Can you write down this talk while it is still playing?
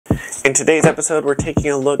In today's episode, we're taking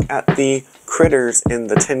a look at the critters in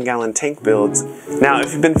the 10-gallon tank builds. Now,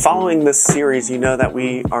 if you've been following this series, you know that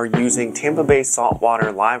we are using Tampa Bay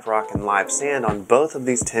saltwater live rock and live sand on both of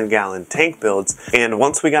these 10-gallon tank builds. And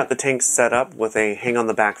once we got the tanks set up with a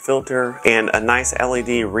hang-on-the-back filter and a nice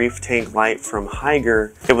LED Reef Tank light from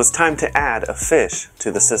Higer, it was time to add a fish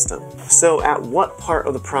to the system. So at what part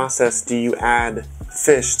of the process do you add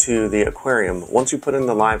fish to the aquarium? Once you put in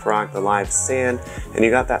the live rock, the live sand, and you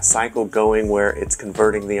got that cycle going where it's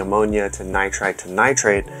converting the ammonia to nitrate,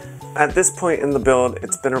 at this point in the build,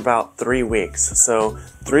 it's been about 3 weeks. So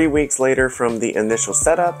 3 weeks later from the initial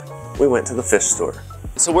setup, we went to the fish store.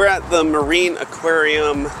 So we're at the Marine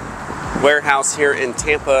Aquarium warehouse here in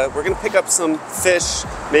Tampa. We're gonna pick up some fish,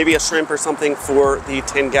 maybe a shrimp or something for the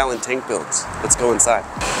 10-gallon tank builds. Let's go inside.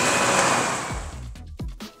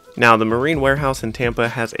 Now, the Marine Warehouse in Tampa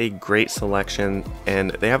has a great selection,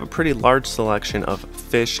 and they have a pretty large selection of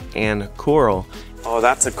fish and coral. Oh,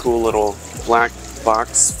 that's a cool little black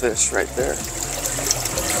box fish right there.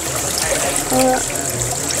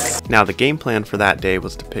 Now, the game plan for that day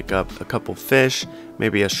was to pick up a couple fish,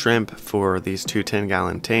 maybe a shrimp for these two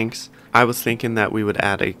 10-gallon tanks. I was thinking that we would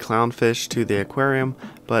add a clownfish to the aquarium,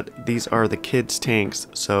 but these are the kids' tanks,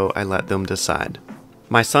 so I let them decide.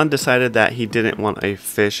 My son decided that he didn't want a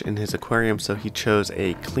fish in his aquarium, so he chose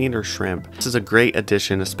a cleaner shrimp. This is a great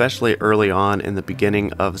addition, especially early on in the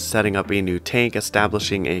beginning of setting up a new tank,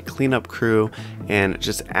 establishing a cleanup crew, and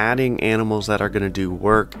just adding animals that are going to do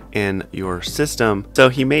work in your system. So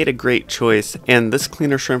he made a great choice, and this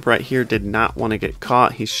cleaner shrimp right here did not want to get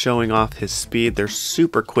caught. He's showing off his speed. They're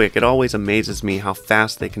super quick. It always amazes me how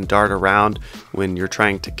fast they can dart around when you're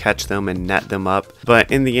trying to catch them and net them up.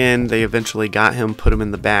 But in the end, they eventually got him, put him in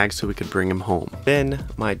the bag so we could bring him home. Then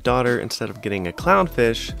my daughter, instead of getting a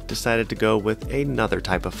clownfish, decided to go with another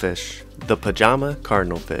type of fish, the pajama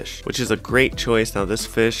cardinal fish, which is a great choice. Now this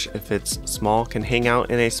fish, if it's small, can hang out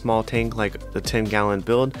in a small tank like the 10-gallon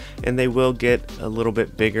build, and they will get a little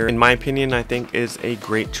bit bigger. In my opinion, I think is a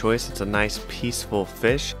great choice. It's a nice peaceful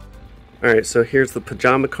fish. Alright, so here's the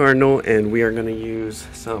pajama cardinal, and we are going to use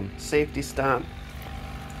some safety stop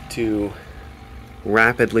to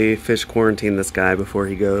rapidly fish quarantine this guy before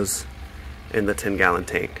he goes in the 10-gallon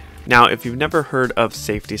tank. Now, if you've never heard of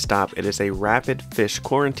Safety Stop, it is a rapid fish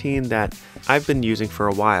quarantine that I've been using for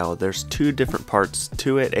a while. There's two different parts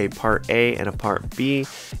to it, a part A and a part B,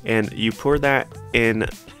 and you pour that in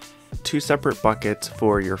two separate buckets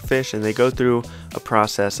for your fish, and they go through a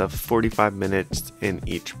process of 45 minutes in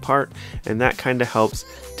each part, and that kind of helps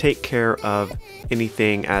take care of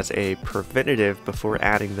anything as a preventative before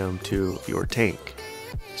adding them to your tank.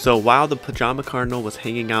 So while the pajama cardinal was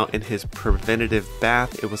hanging out in his preventative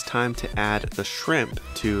bath, it was time to add the shrimp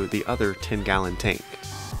to the other 10-gallon tank.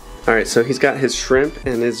 Alright, so he's got his shrimp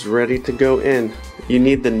and is ready to go in. You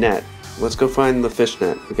need the net. Let's go find the fish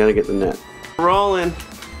net. We gotta get the net. Rolling.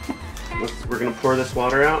 We're gonna pour this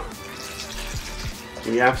water out.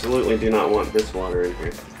 We absolutely do not want this water in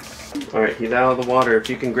here. Alright, he's out of the water. If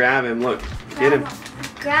you can grab him, look, get him.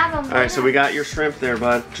 Grab him. Alright, so we got your shrimp there,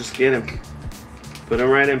 bud. Just get him. Put him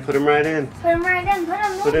right in, put him right in. Put him right in,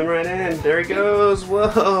 Put him right in. There he goes.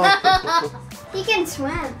 Whoa. He can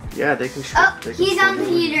swim. Yeah, they can swim. Oh, he's on the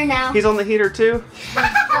heater now. He's on the heater too? Look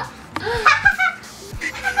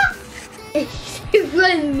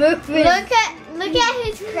at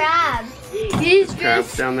his crab. He's Crab's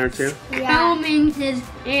just down there too? combing his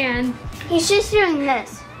hand. He's just doing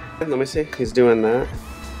this. Let me see. He's doing that.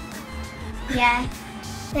 Yeah.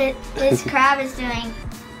 His crab is doing.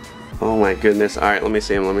 Oh my goodness. Alright, let me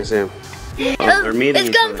see him. Let me see him. Oh, they're meeting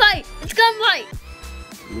each other. Gunfight! It's gunfight!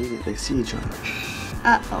 They see each other.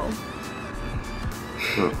 Uh-oh.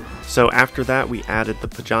 So after that, we added the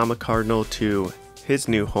pajama cardinal to his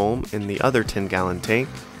new home in the other 10-gallon tank.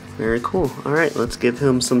 Very cool. Alright, let's give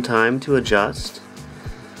him some time to adjust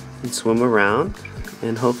and swim around,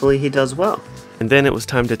 and hopefully he does well. And then it was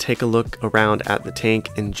time to take a look around at the tank,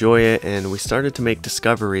 enjoy it, and we started to make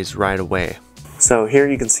discoveries right away. So here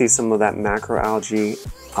you can see some of that macroalgae,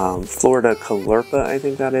 Florida caulerpa, I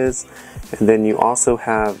think that is. And then you also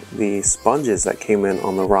have the sponges that came in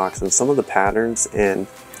on the rocks, and some of the patterns and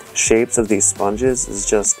shapes of these sponges is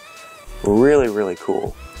just really, really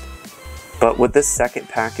cool. But with this second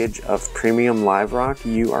package of premium live rock,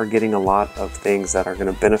 you are getting a lot of things that are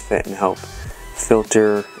going to benefit and help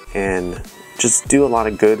filter and just do a lot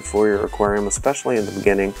of good for your aquarium, especially in the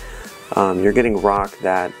beginning. You're getting rock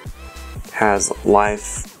that has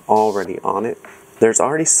life already on it. There's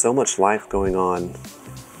already so much life going on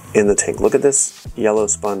in the tank. Look at this yellow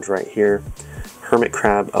sponge right here, hermit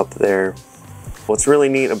crab up there, What's really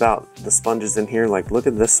neat about the sponges in here, like look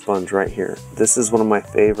at this sponge right here. This is one of my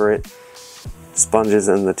favorite sponges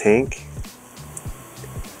in the tank.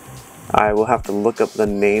 I will have to look up the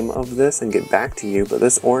name of this and get back to you, but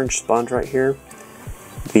this orange sponge right here,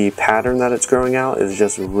 the pattern that it's growing out is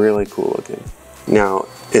just really cool looking. Now,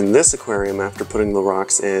 in this aquarium, after putting the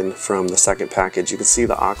rocks in from the second package, you can see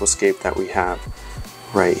the aquascape that we have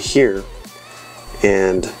right here.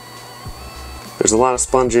 And there's a lot of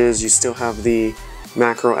sponges. You still have the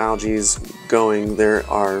macroalgae going. There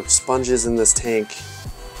are sponges in this tank,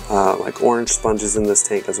 like orange sponges in this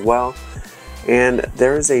tank as well. And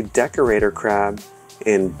there is a decorator crab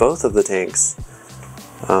in both of the tanks.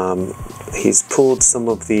 He's pulled some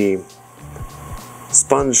of the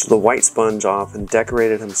sponge, the white sponge off, and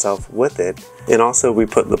decorated himself with it. And also we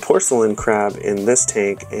put the porcelain crab in this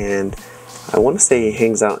tank, and I want to say he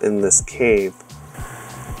hangs out in this cave.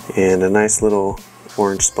 And a nice little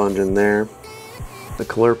orange sponge in there. The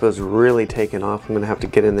caulerpa's really taken off. I'm going to have to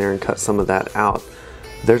get in there and cut some of that out.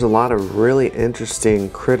 There's a lot of really interesting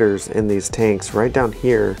critters in these tanks. Right down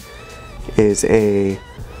here is a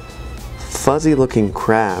fuzzy looking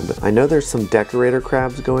crab. I know there's some decorator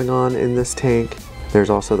crabs going on in this tank. There's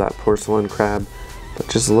also that porcelain crab, but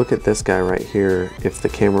just look at this guy right here if the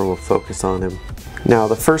camera will focus on him. Now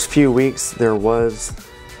the first few weeks there was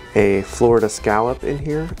a Florida scallop in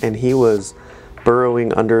here, and he was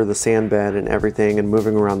burrowing under the sand bed and everything and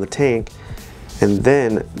moving around the tank, and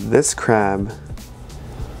then this crab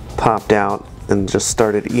popped out and just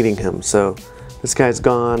started eating him. So this guy's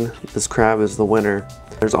gone. This crab is the winner.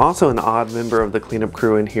 There's also an odd member of the cleanup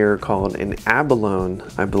crew in here called an abalone,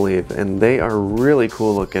 I believe, and they are really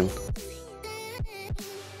cool looking.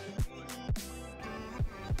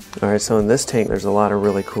 Alright, so in this tank there's a lot of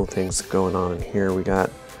really cool things going on in here. We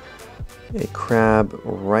got a crab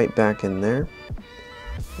right back in there,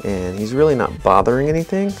 and he's really not bothering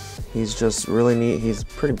anything. He's just really neat. He's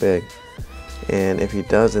pretty big, and if he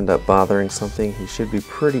does end up bothering something, he should be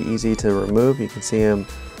pretty easy to remove. You can see him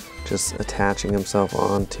just attaching himself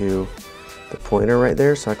onto the pointer right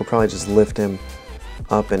there, so I could probably just lift him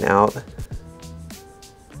up and out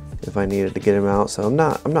if I needed to get him out. So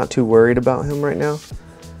I'm not too worried about him right now.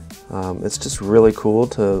 It's just really cool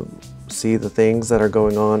to see the things that are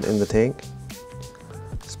going on in the tank,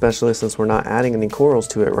 especially since we're not adding any corals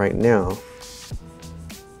to it right now.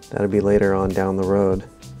 That'll be later on down the road.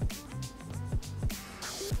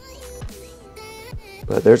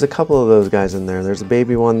 But there's a couple of those guys in there. There's a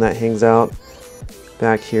baby one that hangs out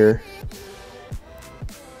back here.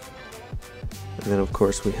 And then of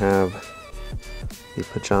course we have the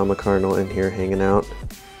pajama cardinal in here hanging out,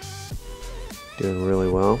 doing really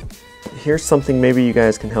well. Here's something maybe you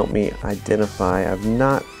guys can help me identify. I've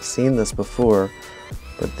not seen this before,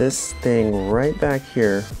 but this thing right back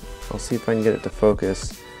here, I'll see if I can get it to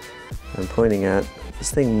focus. I'm pointing at,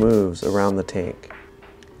 this thing moves around the tank,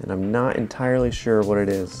 and I'm not entirely sure what it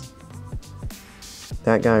is.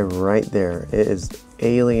 That guy right there, it is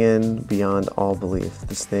alien beyond all belief.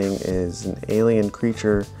 This thing is an alien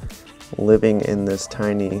creature living in this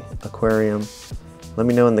tiny aquarium. Let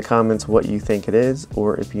me know in the comments what you think it is,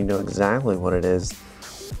 or if you know exactly what it is,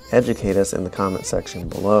 educate us in the comment section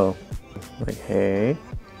below. Like, hey.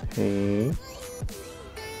 You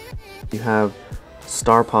have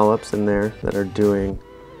star polyps in there that are doing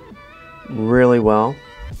really well.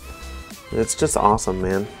 It's just awesome,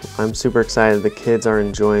 man. I'm super excited. The kids are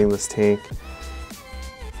enjoying this tank.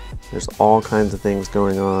 There's all kinds of things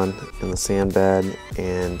going on in the sand bed,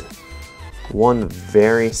 and one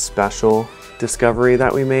very special discovery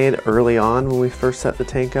that we made early on when we first set the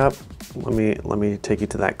tank up. Let me take you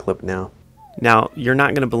to that clip now. Now, you're not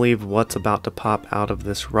going to believe what's about to pop out of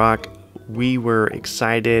this rock. We were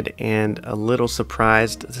excited and a little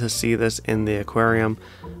surprised to see this in the aquarium,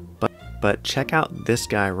 but check out this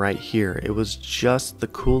guy right here. It was just the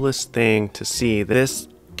coolest thing to see. This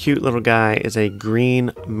cute little guy is a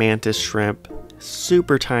green mantis shrimp,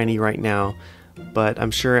 super tiny right now, but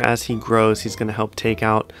I'm sure as he grows, he's going to help take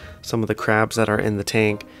out some of the crabs that are in the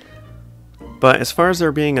tank. But as far as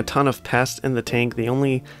there being a ton of pests in the tank, the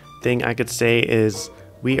only thing I could say is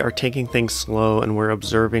we are taking things slow and we're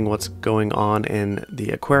observing what's going on in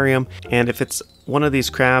the aquarium. And if it's one of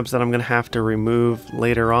these crabs that I'm going to have to remove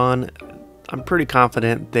later on, I'm pretty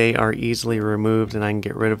confident they are easily removed and I can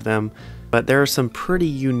get rid of them. But there are some pretty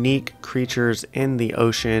unique creatures in the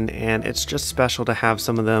ocean, and it's just special to have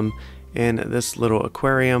some of them in this little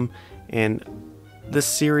aquarium. And this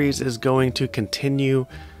series is going to continue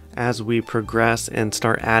as we progress and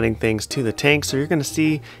start adding things to the tank. So you're going to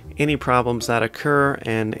see any problems that occur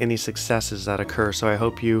and any successes that occur. So I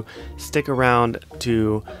hope you stick around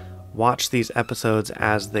to watch these episodes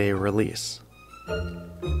as they release.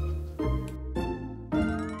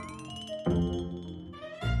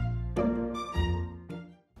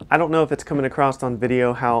 I don't know if it's coming across on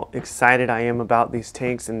video how excited I am about these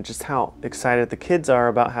tanks and just how excited the kids are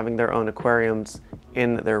about having their own aquariums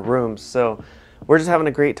in their rooms. So we're just having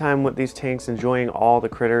a great time with these tanks, enjoying all the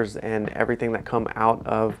critters and everything that come out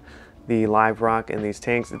of the live rock in these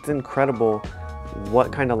tanks. It's incredible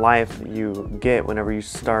what kind of life you get whenever you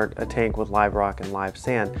start a tank with live rock and live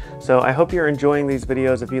sand. So I hope you're enjoying these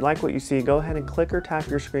videos. If you like what you see, go ahead and click or tap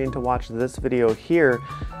your screen to watch this video here.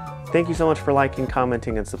 Thank you so much for liking,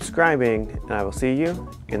 commenting, and subscribing, and I will see you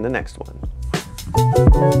in the next one.